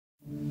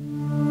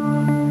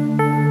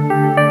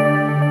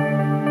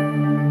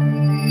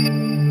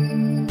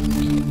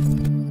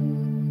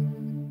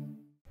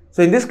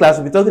So in this class,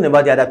 we'll be talking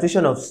about the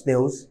adaptation of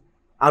snails,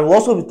 and we'll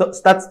also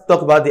start to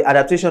talk about the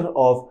adaptation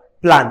of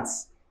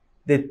plants,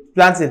 the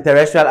plants in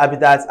terrestrial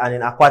habitats and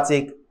in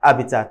aquatic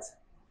habitats.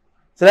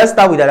 So let's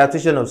start with the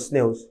adaptation of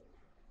snails,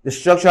 the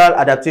structural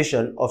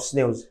adaptation of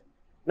snails.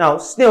 Now,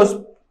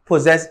 snails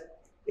possess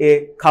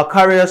a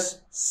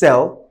calcareous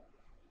shell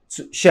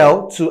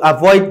to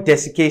avoid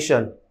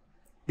desiccation.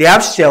 They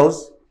have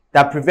shells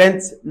that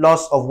prevent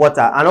loss of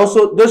water, and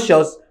also those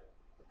shells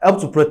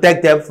help to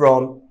protect them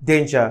from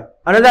danger.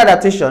 Another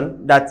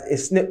adaptation that a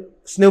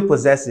snail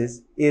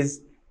possesses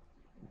is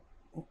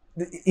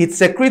it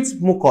secretes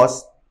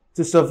mucus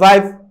to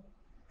survive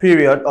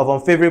period of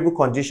unfavorable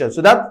conditions.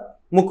 So that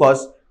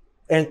mucus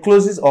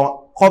encloses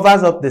or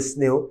covers up the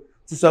snail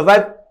to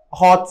survive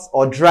hot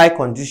or dry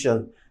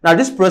conditions. Now,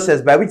 this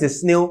process by which the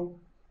snail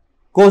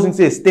goes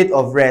into a state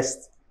of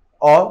rest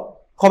or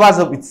covers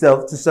up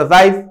itself to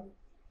survive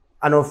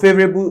an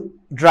unfavorable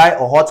dry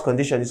or hot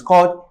condition is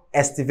called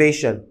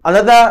estivation.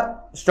 Another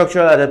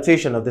structural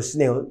adaptation of the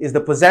snail is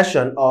the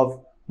possession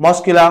of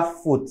muscular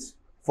foot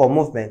for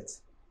movement.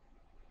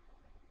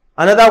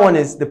 Another one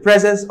is the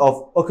presence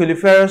of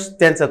oculiferous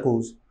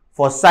tentacles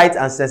for sight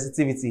and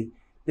sensitivity.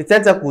 The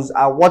tentacles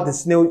are what the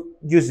snail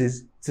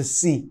uses to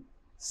see.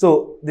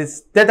 So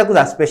these tentacles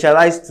are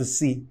specialized to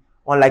see,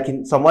 unlike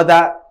in some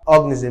other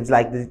organisms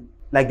like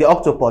the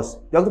octopus.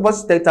 The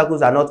octopus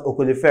tentacles are not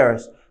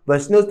oculiferous,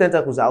 but snail's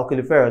tentacles are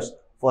oculiferous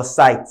for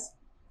sight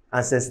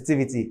and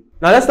sensitivity.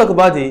 Now let's talk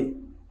about the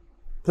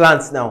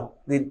plants now,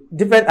 the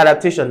different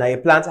adaptation that a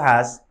plant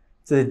has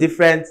to the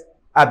different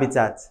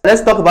habitats.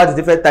 Let's talk about the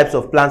different types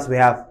of plants we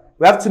have.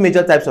 We have two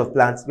major types of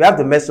plants. We have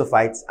the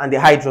mesophytes and the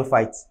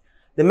hydrophytes.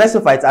 The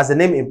mesophytes, as the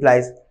name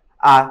implies,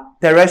 are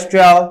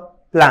terrestrial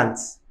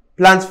plants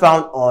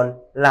found on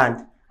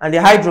land. And the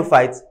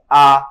hydrophytes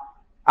are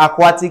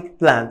aquatic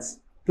plants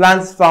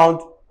found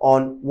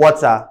on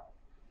water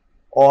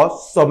or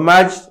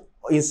submerged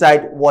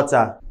inside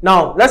water.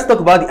 Now, let's talk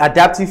about the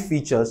adaptive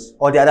features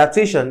or the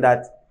adaptation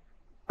that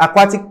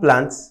aquatic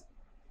plants,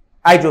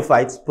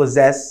 hydrophytes,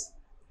 possess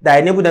that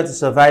enable them to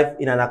survive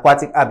in an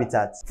aquatic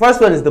habitat.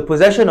 First one is the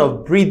possession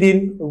of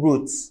breathing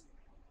roots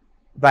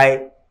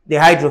by the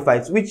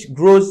hydrophytes, which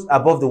grows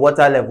above the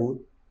water level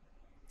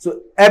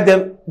to help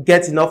them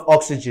get enough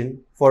oxygen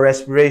for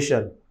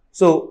respiration.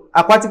 So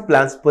aquatic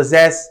plants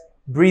possess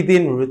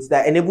breathing roots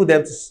that enable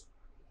them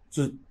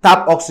to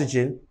tap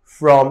oxygen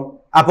from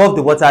above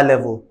the water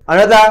level.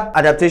 Another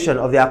adaptation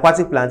of the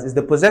aquatic plants is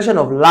the possession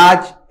of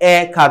large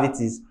air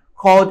cavities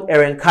called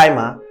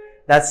parenchyma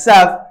that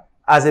serve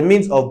as a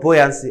means of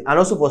buoyancy and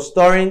also for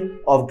storing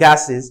of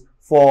gases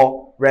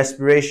for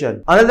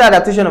respiration. Another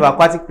adaptation of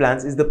aquatic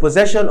plants is the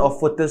possession of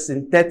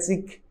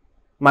photosynthetic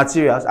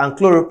materials and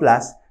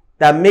chloroplasts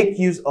that make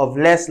use of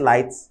less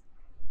light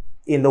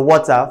in the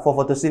water for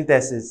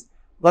photosynthesis,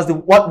 because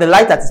the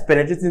light that is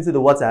penetrating into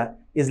the water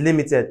is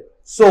limited.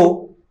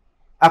 So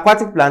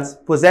aquatic plants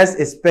possess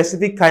a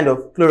specific kind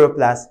of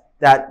chloroplast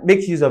that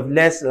makes use of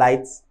less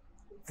light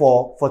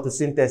for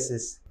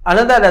photosynthesis.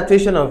 Another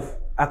adaptation of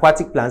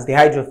aquatic plants, the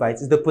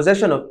hydrophytes, is the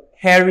possession of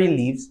hairy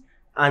leaves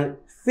and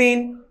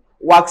thin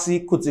waxy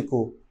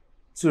cuticle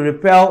to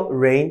repel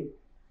rain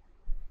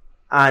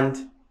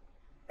and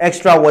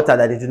extra water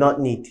that they do not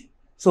need.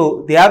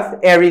 So they have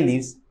hairy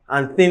leaves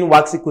and thin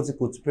waxy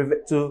cuticle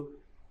to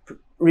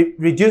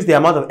reduce the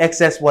amount of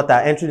excess water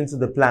entering into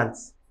the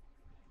plants.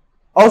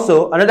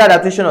 Also, another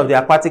adaptation of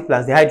the aquatic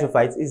plants, the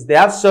hydrophytes, is they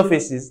have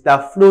surfaces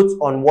that float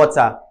on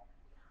water,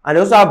 and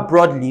they also have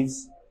broad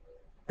leaves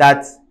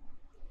that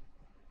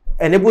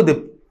enable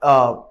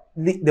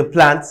the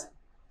plant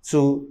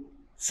to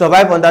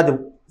survive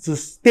to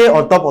stay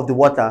on top of the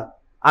water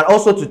and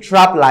also to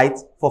trap light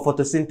for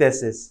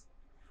photosynthesis.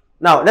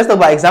 Now, let's talk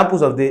about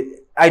examples of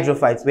the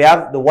hydrophytes. We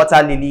have the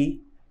water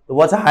lily, the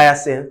water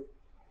hyacinth,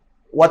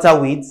 water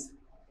weeds,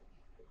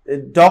 the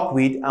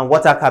duckweed, and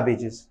water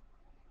cabbages.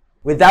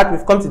 With that,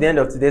 we've come to the end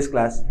of today's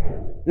class.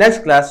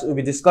 Next class, we'll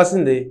be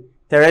discussing the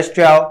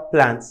terrestrial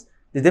plants,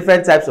 the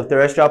different types of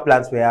terrestrial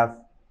plants we have,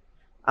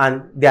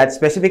 and their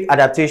specific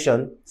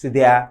adaptation to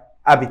their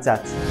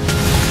habitat.